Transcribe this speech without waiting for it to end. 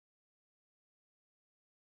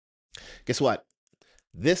Guess what?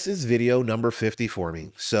 This is video number 50 for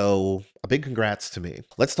me. So, a big congrats to me.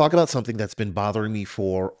 Let's talk about something that's been bothering me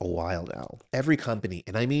for a while now. Every company,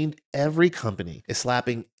 and I mean every company, is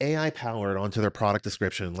slapping AI powered onto their product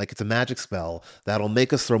description like it's a magic spell that'll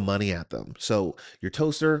make us throw money at them. So, your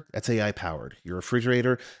toaster, that's AI powered. Your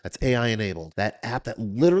refrigerator, that's AI enabled. That app that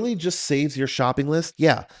literally just saves your shopping list,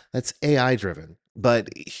 yeah, that's AI driven. But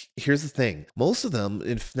here's the thing, most of them,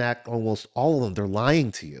 in fact, almost all of them, they're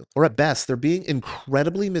lying to you. Or at best, they're being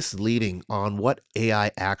incredibly misleading on what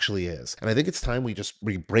AI actually is. And I think it's time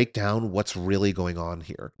we break down what's really going on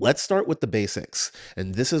here. Let's start with the basics.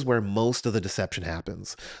 And this is where most of the deception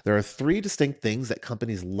happens. There are three distinct things that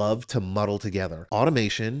companies love to muddle together: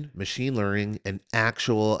 automation, machine learning, and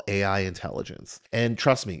actual AI intelligence. And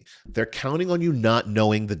trust me, they're counting on you not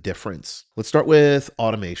knowing the difference. Let's start with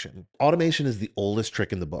automation. Automation is the oldest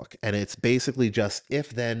trick in the book, and it's basically just if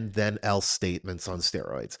then else statements on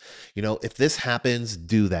steroids. If this happens,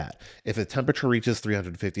 do that. If the temperature reaches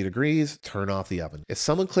 350 degrees, turn off the oven. If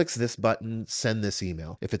someone clicks this button, send this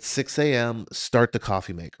email. If it's 6 a.m., start the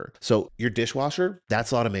coffee maker. So your dishwasher,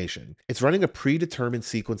 that's automation. It's running a predetermined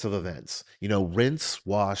sequence of events. Rinse,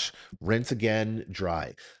 wash, rinse again,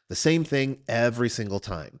 dry. The same thing every single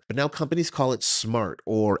time. But now companies call it smart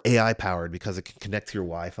or AI powered because it can connect to your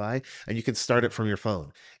Wi-Fi and you can start it from your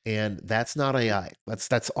phone. And that's not AI.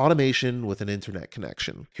 That's automation with an internet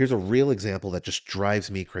connection. Here's a real example that just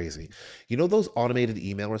drives me crazy. Those automated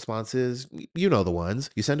email responses? You know the ones.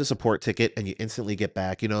 You send a support ticket and you instantly get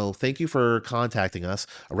back, thank you for contacting us.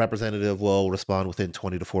 A representative will respond within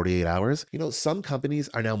 20 to 48 hours. Some companies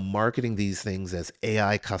are now marketing these things as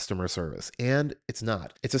AI customer service, and it's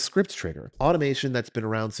not. It's a script trigger. Automation that's been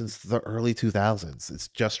around since the early 2000s. It's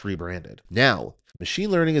just rebranded. Now, machine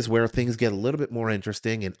learning is where things get a little bit more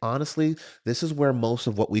interesting, and honestly, this is where most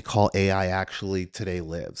of what we call AI actually today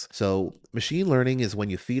lives. So, machine learning is when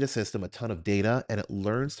you feed a system a ton of data and it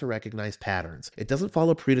learns to recognize patterns. It doesn't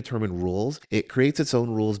follow predetermined rules, it creates its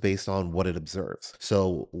own rules based on what it observes.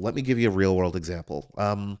 So, let me give you a real world example.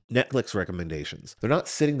 Netflix recommendations. They're not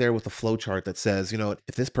sitting there with a flow chart that says,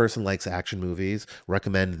 if this person likes action movies,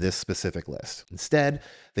 recommend this specific list. Instead,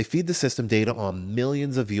 they feed the system data on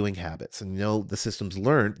millions of viewing habits. And the system's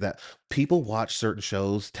learned that people watch certain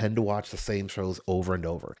shows, tend to watch the same shows over and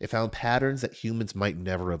over. It found patterns that humans might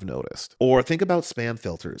never have noticed. Or think about spam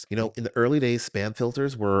filters. In the early days, spam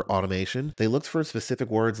filters were automation. They looked for specific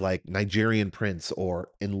words like Nigerian prince or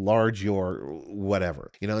enlarge your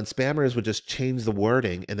whatever. And spammers would just change the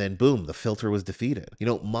wording and then boom, the filter was defeated.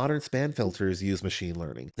 Modern spam filters use machine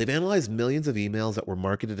learning. They've analyzed millions of emails that were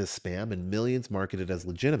marketed as spam and millions marketed as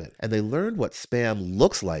legitimate. And they learned what spam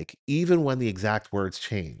looks like even when the exact words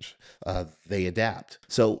change. They adapt.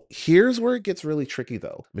 So here's where it gets really tricky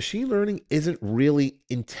though. Machine learning isn't really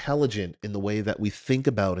intelligent in the way that we think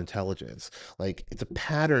about intelligence. Like it's a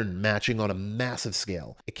pattern matching on a massive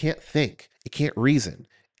scale. It can't think, it can't reason.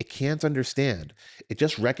 It can't understand. It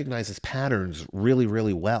just recognizes patterns really,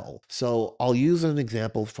 really well. So I'll use an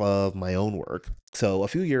example of my own work. So a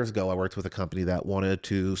few years ago, I worked with a company that wanted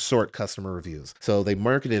to sort customer reviews. So they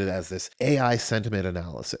marketed it as this AI sentiment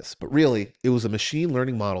analysis, but really it was a machine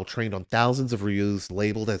learning model trained on thousands of reviews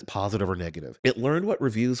labeled as positive or negative. It learned what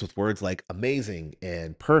reviews with words like amazing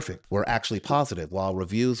and perfect were actually positive, while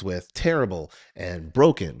reviews with terrible and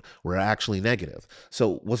broken were actually negative.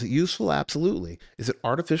 So was it useful? Absolutely. Is it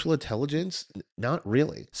artificial intelligence? Not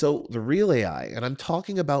really. So the real AI, and I'm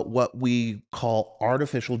talking about what we call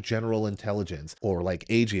artificial general intelligence or like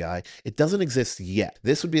AGI, it doesn't exist yet.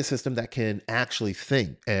 This would be a system that can actually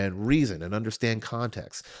think and reason and understand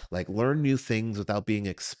context, like learn new things without being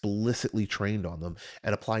explicitly trained on them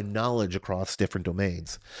and apply knowledge across different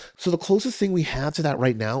domains. So the closest thing we have to that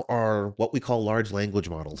right now are what we call large language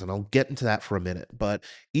models, and I'll get into that for a minute. But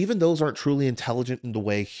even those aren't truly intelligent in the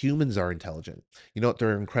way humans are intelligent.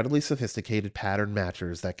 They're incredibly sophisticated pattern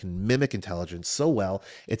matchers that can mimic intelligence so well,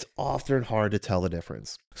 it's often hard to tell the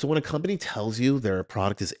difference. So when a company tells you their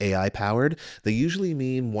product is AI powered, they usually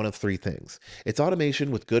mean one of three things. It's automation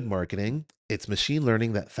with good marketing, it's machine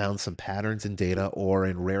learning that found some patterns in data, or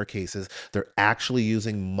in rare cases, they're actually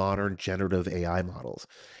using modern generative AI models.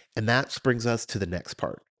 And that brings us to the next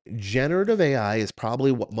part. Generative AI is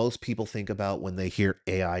probably what most people think about when they hear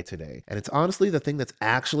AI today. And it's honestly the thing that's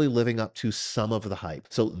actually living up to some of the hype.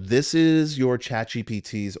 So this is your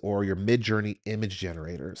ChatGPTs or your Midjourney image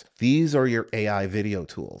generators. These are your AI video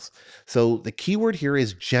tools. So the keyword here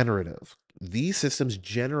is generative. These systems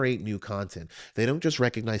generate new content. They don't just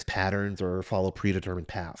recognize patterns or follow predetermined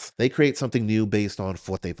paths. They create something new based on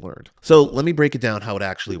what they've learned. So let me break it down how it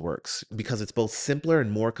actually works, because it's both simpler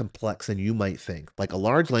and more complex than you might think. Like a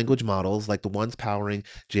large language models, like the ones powering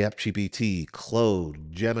JFGPT,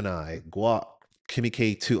 Claude, Gemini, Guac, Kimi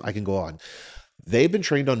K2, I can go on. They've been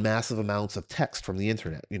trained on massive amounts of text from the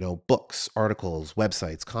internet, books, articles,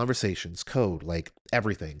 websites, conversations, code, like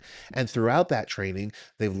everything. And throughout that training,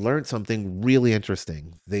 they've learned something really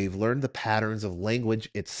interesting. They've learned the patterns of language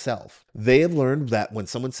itself. They have learned that when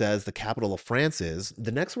someone says the capital of France is,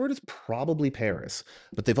 the next word is probably Paris.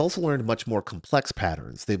 But they've also learned much more complex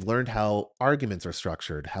patterns. They've learned how arguments are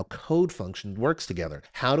structured, how code function works together,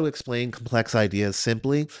 how to explain complex ideas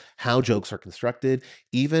simply, how jokes are constructed,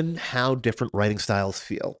 even how different writing styles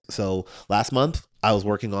feel. So last month, I was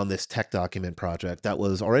working on this tech document project that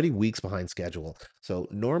was already weeks behind schedule. So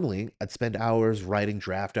normally I'd spend hours writing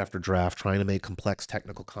draft after draft trying to make complex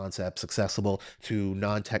technical concepts accessible to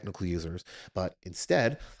non-technical users. But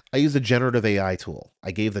instead, I used a generative AI tool.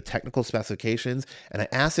 I gave the technical specifications and I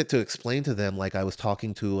asked it to explain to them like I was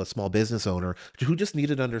talking to a small business owner who just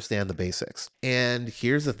needed to understand the basics. And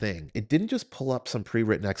here's the thing, it didn't just pull up some pre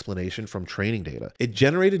written explanation from training data, it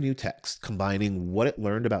generated new text combining what it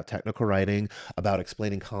learned about technical writing, about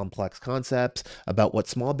explaining complex concepts, about what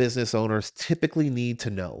small business owners typically need to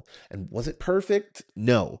know. And was it perfect?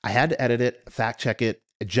 No. I had to edit it, fact check it,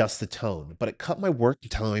 adjust the tone, but it cut my work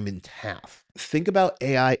time in half. Think about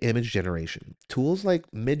AI image generation. Tools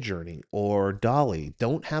like Midjourney or Dolly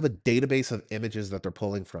don't have a database of images that they're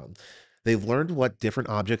pulling from. They've learned what different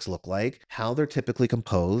objects look like, how they're typically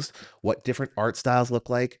composed, what different art styles look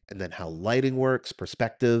like, and then how lighting works,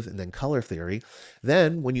 perspective, and then color theory.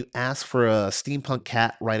 Then, when you ask for a steampunk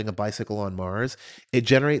cat riding a bicycle on Mars, it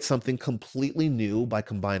generates something completely new by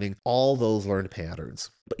combining all those learned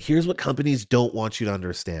patterns. But here's what companies don't want you to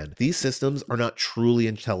understand. These systems are not truly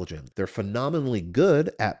intelligent. They're phenomenally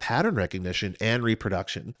good at pattern recognition and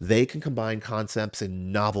reproduction. They can combine concepts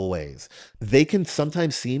in novel ways. They can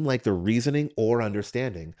sometimes seem like they're reasoning or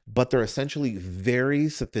understanding, but they're essentially very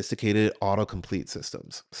sophisticated autocomplete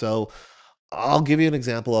systems. So I'll give you an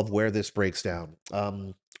example of where this breaks down.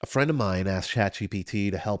 A friend of mine asked ChatGPT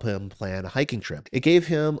to help him plan a hiking trip. It gave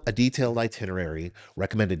him a detailed itinerary,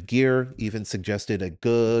 recommended gear, even suggested a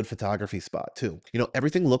good photography spot, too.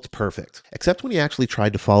 Everything looked perfect, except when he actually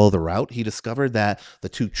tried to follow the route, he discovered that the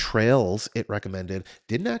two trails it recommended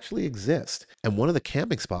didn't actually exist, and one of the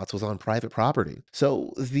camping spots was on private property.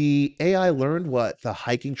 So the AI learned what the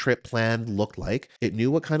hiking trip plan looked like. It knew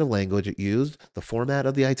what kind of language it used, the format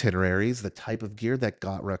of the itineraries, the type of gear that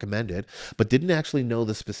got recommended, but didn't actually know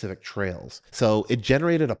the specific trails. So it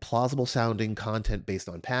generated a plausible sounding content based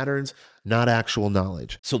on patterns, not actual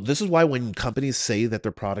knowledge. So this is why when companies say that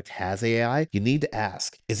their product has AI, you need to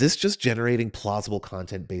ask, is this just generating plausible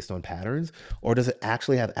content based on patterns, or does it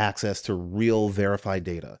actually have access to real verified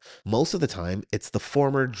data? Most of the time, it's the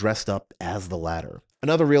former dressed up as the latter.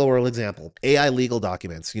 Another real world example, AI legal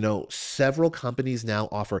documents. Several companies now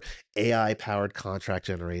offer AI powered contract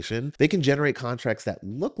generation. They can generate contracts that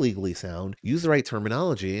look legally sound, use the right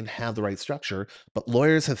terminology, and have the right structure. But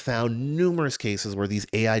lawyers have found numerous cases where these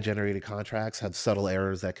AI generated contracts have subtle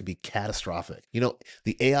errors that could be catastrophic.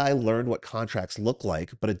 The AI learned what contracts look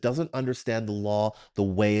like, but it doesn't understand the law the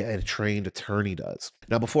way a trained attorney does.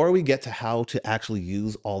 Now, before we get to how to actually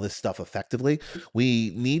use all this stuff effectively,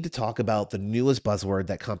 we need to talk about the newest buzzword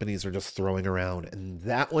that companies are just throwing around, and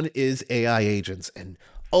that one is AI agents. And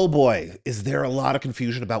oh boy, is there a lot of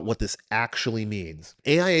confusion about what this actually means.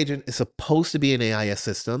 AI agent is supposed to be an AI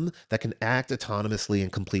system that can act autonomously and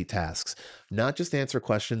complete tasks, not just answer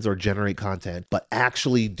questions or generate content, but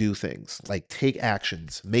actually do things like take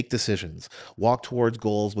actions, make decisions, walk towards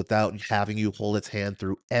goals without having you hold its hand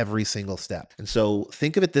through every single step. And so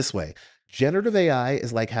think of it this way. Generative AI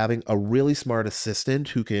is like having a really smart assistant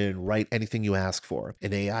who can write anything you ask for.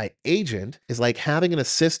 An AI agent is like having an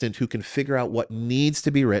assistant who can figure out what needs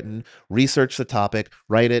to be written, research the topic,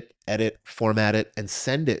 write it, edit, format it, and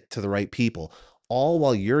send it to the right people, all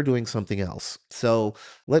while you're doing something else. So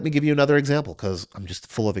let me give you another example because I'm just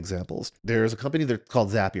full of examples. There's a company that's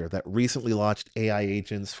called Zapier that recently launched AI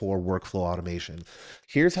agents for workflow automation.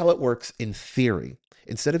 Here's how it works in theory.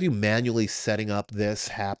 Instead of you manually setting up this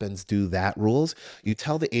happens, do that rules, you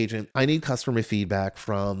tell the agent, I need customer feedback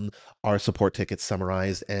from our support tickets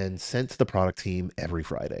summarized and sent to the product team every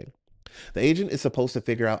Friday. The agent is supposed to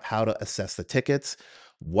figure out how to assess the tickets,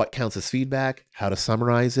 what counts as feedback, how to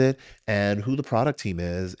summarize it, and who the product team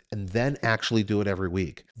is, and then actually do it every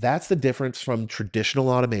week. That's the difference from traditional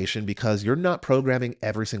automation because you're not programming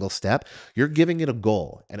every single step. You're giving it a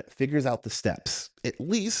goal and it figures out the steps. At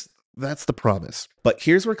least that's the promise. But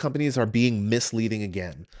here's where companies are being misleading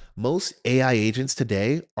again. Most AI agents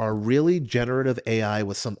today are really generative AI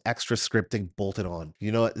with some extra scripting bolted on.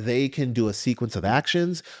 They can do a sequence of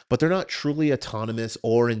actions, but they're not truly autonomous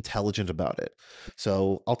or intelligent about it.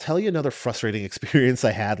 So I'll tell you another frustrating experience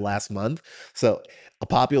I had last month. So a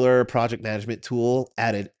popular project management tool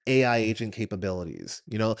added AI agent capabilities.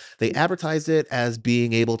 They advertised it as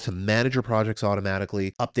being able to manage your projects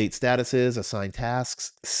automatically, update statuses, assign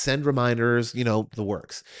tasks, send reminders, the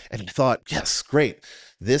works. And I thought, yes, great.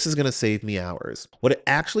 This is going to save me hours. What it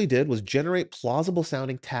actually did was generate plausible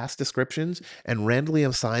sounding task descriptions and randomly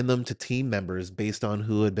assign them to team members based on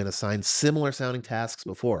who had been assigned similar sounding tasks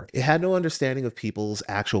before. It had no understanding of people's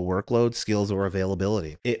actual workload, skills, or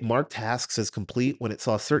availability. It marked tasks as complete when it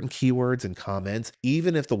saw certain keywords and comments,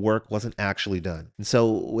 even if the work wasn't actually done. And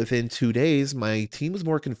so within 2 days, my team was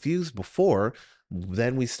more confused before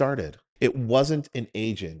than we started. It wasn't an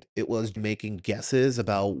agent. It was making guesses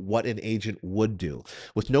about what an agent would do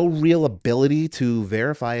with no real ability to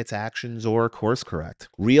verify its actions or course correct.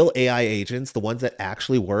 Real AI agents, the ones that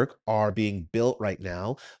actually work, are being built right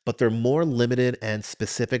now, but they're more limited and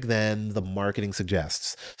specific than the marketing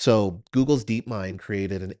suggests. So Google's DeepMind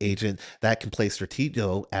created an agent that can play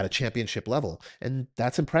Stratego at a championship level, and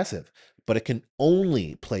that's impressive. But it can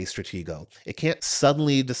only play Stratego. It can't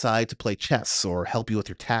suddenly decide to play chess or help you with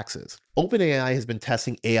your taxes. OpenAI has been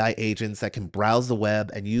testing AI agents that can browse the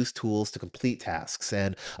web and use tools to complete tasks.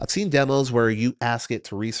 And I've seen demos where you ask it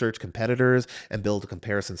to research competitors and build a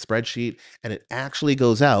comparison spreadsheet, and it actually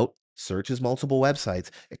goes out, searches multiple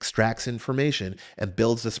websites, extracts information, and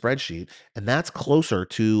builds the spreadsheet. And that's closer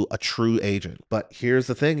to a true agent. But here's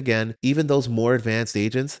the thing again, even those more advanced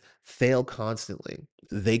agents fail constantly.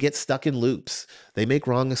 They get stuck in loops. They make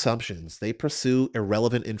wrong assumptions. They pursue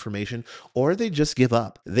irrelevant information, or they just give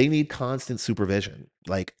up. They need constant supervision.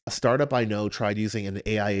 Like a startup I know tried using an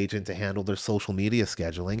AI agent to handle their social media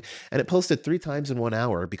scheduling, and it posted 3 times in 1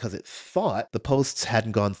 hour because it thought the posts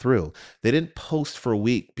hadn't gone through. They didn't post for a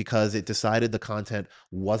week because it decided the content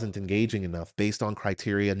wasn't engaging enough based on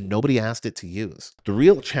criteria nobody asked it to use. The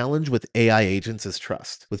real challenge with AI agents is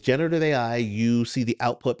trust. With generative AI, you see the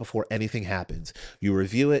output before anything happens. You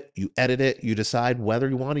review it, you edit it, you decide whether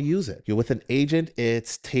you want to use it. With an agent,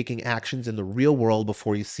 it's taking actions in the real world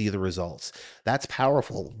before you see the results. That's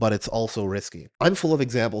powerful, but it's also risky. I'm full of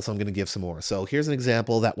examples, so I'm going to give some more. So here's an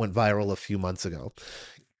example that went viral a few months ago.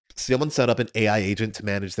 Someone set up an AI agent to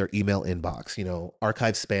manage their email inbox,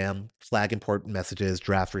 archive spam, flag important messages,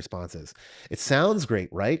 draft responses. It sounds great,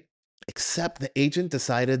 right? Except the agent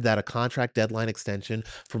decided that a contract deadline extension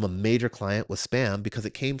from a major client was spam because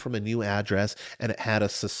it came from a new address and it had a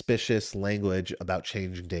suspicious language about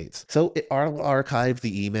changing dates. So it archived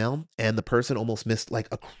the email and the person almost missed like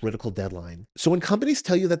a critical deadline. So when companies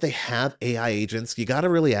tell you that they have AI agents, you got to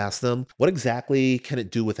really ask them, what exactly can it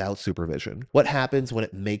do without supervision? What happens when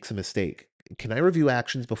it makes a mistake? Can I review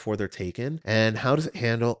actions before they're taken? And how does it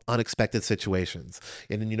handle unexpected situations?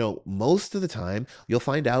 And most of the time, you'll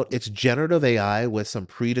find out it's generative AI with some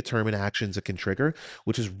predetermined actions it can trigger,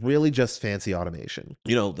 which is really just fancy automation.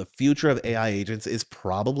 The future of AI agents is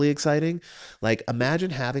probably exciting. Like,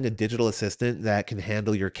 imagine having a digital assistant that can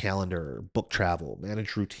handle your calendar, book travel,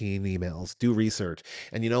 manage routine emails, do research,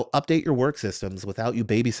 and update your work systems without you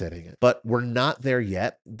babysitting it. But we're not there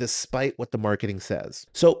yet, despite what the marketing says.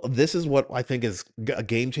 So this is what I think is a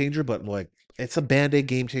game changer, but like it's a band-aid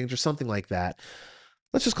game changer, something like that.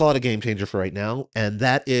 Let's just call it a game changer for right now, and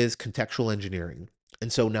that is contextual engineering.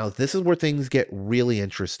 And so now this is where things get really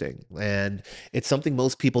interesting, and it's something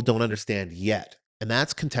most people don't understand yet, and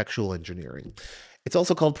that's contextual engineering. It's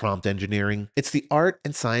also called prompt engineering. It's the art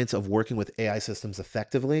and science of working with AI systems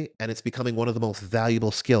effectively, and it's becoming one of the most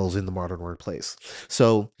valuable skills in the modern workplace.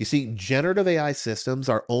 So, you see, generative AI systems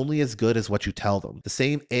are only as good as what you tell them. The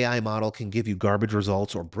same AI model can give you garbage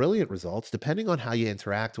results or brilliant results depending on how you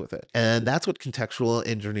interact with it. And that's what contextual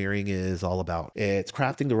engineering is all about. It's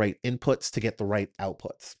crafting the right inputs to get the right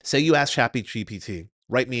outputs. Say you ask ChatGPT,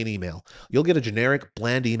 write me an email. You'll get a generic,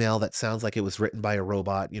 bland email that sounds like it was written by a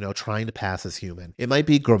robot, trying to pass as human. It might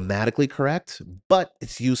be grammatically correct, but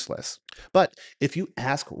it's useless. But if you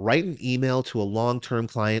ask, write an email to a long term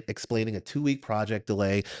client explaining a 2 week project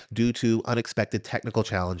delay due to unexpected technical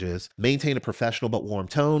challenges, maintain a professional but warm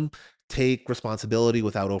tone, take responsibility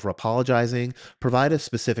without over apologizing, provide a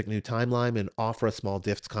specific new timeline, and offer a small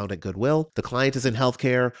discount at goodwill. The client is in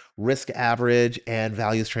healthcare, risk average, and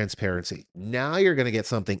values transparency. Now you're going to get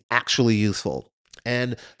something actually useful.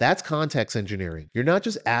 And that's context engineering. You're not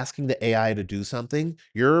just asking the AI to do something,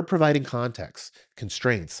 you're providing context,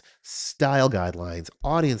 constraints, style guidelines,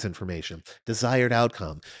 audience information, desired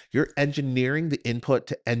outcome. You're engineering the input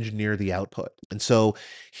to engineer the output. And so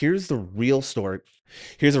here's the real story.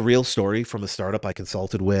 Here's a real story from a startup I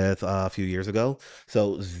consulted with a few years ago.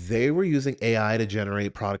 So they were using AI to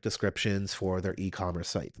generate product descriptions for their e-commerce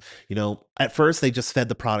site. At first they just fed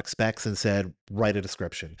the product specs and said, write a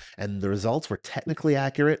description. And the results were technically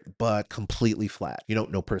accurate, but completely flat.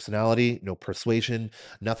 No personality, no persuasion,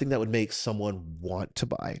 nothing that would make someone want to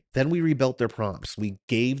buy. Then we rebuilt their prompts. We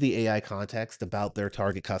gave the AI context about their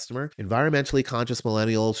target customer, environmentally conscious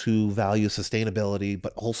millennials who value sustainability,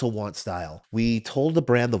 but also want style. We told the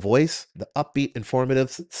brand the voice, the upbeat,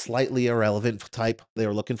 informative, slightly irrelevant type they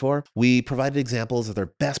were looking for. We provided examples of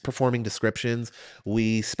their best performing descriptions.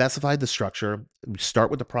 We specified the structure. We start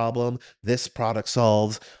with the problem this product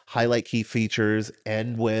solves, highlight key features,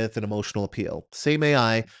 end with an emotional appeal. Same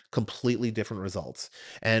AI, completely different results.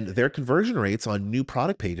 And their conversion rates on new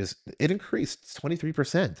product pages, it increased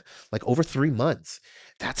 23%, like over 3 months.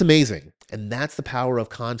 That's amazing. And that's the power of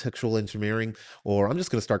contextual engineering, or I'm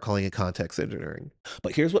just going to start calling it context engineering.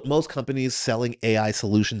 But here's what most companies selling AI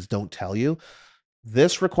solutions don't tell you.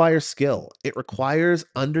 This requires skill. It requires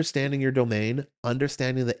understanding your domain,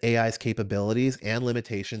 understanding the AI's capabilities and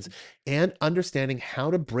limitations, and understanding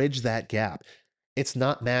how to bridge that gap. It's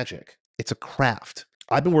not magic, it's a craft.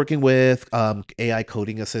 I've been working with AI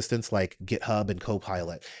coding assistants like GitHub and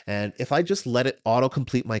Copilot. And if I just let it auto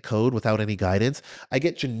complete my code without any guidance, I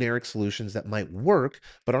get generic solutions that might work,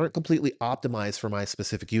 but aren't completely optimized for my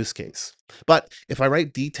specific use case. But if I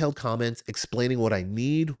write detailed comments explaining what I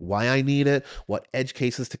need, why I need it, what edge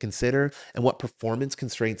cases to consider, and what performance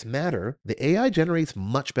constraints matter, the AI generates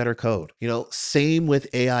much better code. Same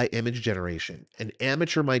with AI image generation. An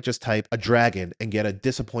amateur might just type a dragon and get a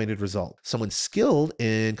disappointed result. Someone skilled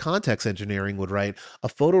in context engineering would write a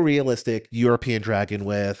photorealistic European dragon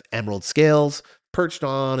with emerald scales perched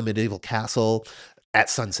on a medieval castle at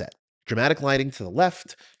sunset. Dramatic lighting to the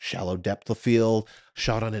left, shallow depth of field,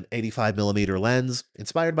 shot on an 85 millimeter lens,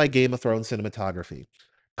 inspired by Game of Thrones cinematography.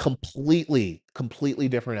 Completely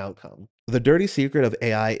different outcome. The dirty secret of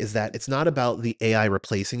AI is that it's not about the AI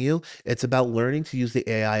replacing you. It's about learning to use the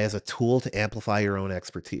AI as a tool to amplify your own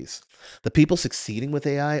expertise. The people succeeding with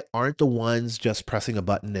AI aren't the ones just pressing a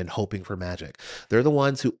button and hoping for magic. They're the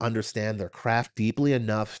ones who understand their craft deeply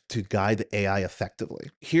enough to guide the AI effectively.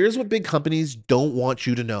 Here's what big companies don't want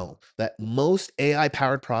you to know, that most AI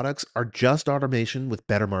powered products are just automation with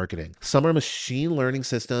better marketing. Some are machine learning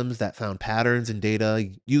systems that found patterns in data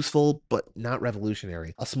useful, but not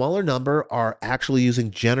revolutionary. A smaller number are actually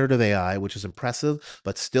using generative AI, which is impressive,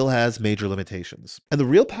 but still has major limitations. And the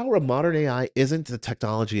real power of modern AI isn't the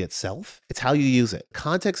technology itself, it's how you use it.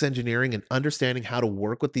 Context engineering and understanding how to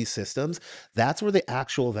work with these systems, that's where the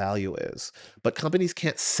actual value is. But companies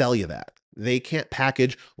can't sell you that. They can't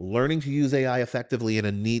package learning to use AI effectively in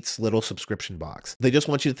a neat little subscription box. They just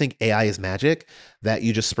want you to think AI is magic, that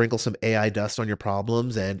you just sprinkle some AI dust on your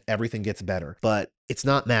problems and everything gets better. But it's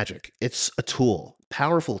not magic. It's a tool.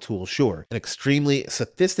 Powerful tool, sure. An extremely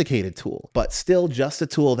sophisticated tool, but still just a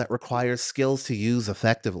tool that requires skills to use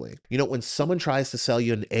effectively. When someone tries to sell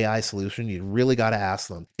you an AI solution, you really got to ask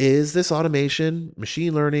them, is this automation,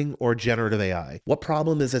 machine learning, or generative AI? What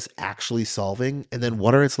problem is this actually solving? And then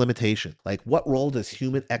what are its limitations? Like, what role does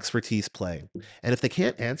human expertise play? And if they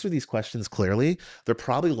can't answer these questions clearly, they're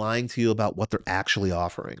probably lying to you about what they're actually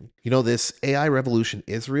offering. This AI revolution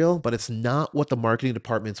is real, but it's not what the marketing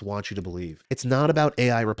departments want you to believe. It's not about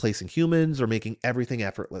AI replacing humans or making everything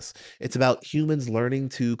effortless. It's about humans learning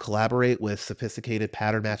to collaborate with sophisticated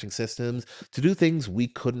pattern matching systems to do things we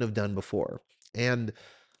couldn't have done before. And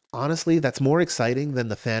honestly, that's more exciting than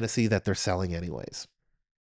the fantasy that they're selling anyways.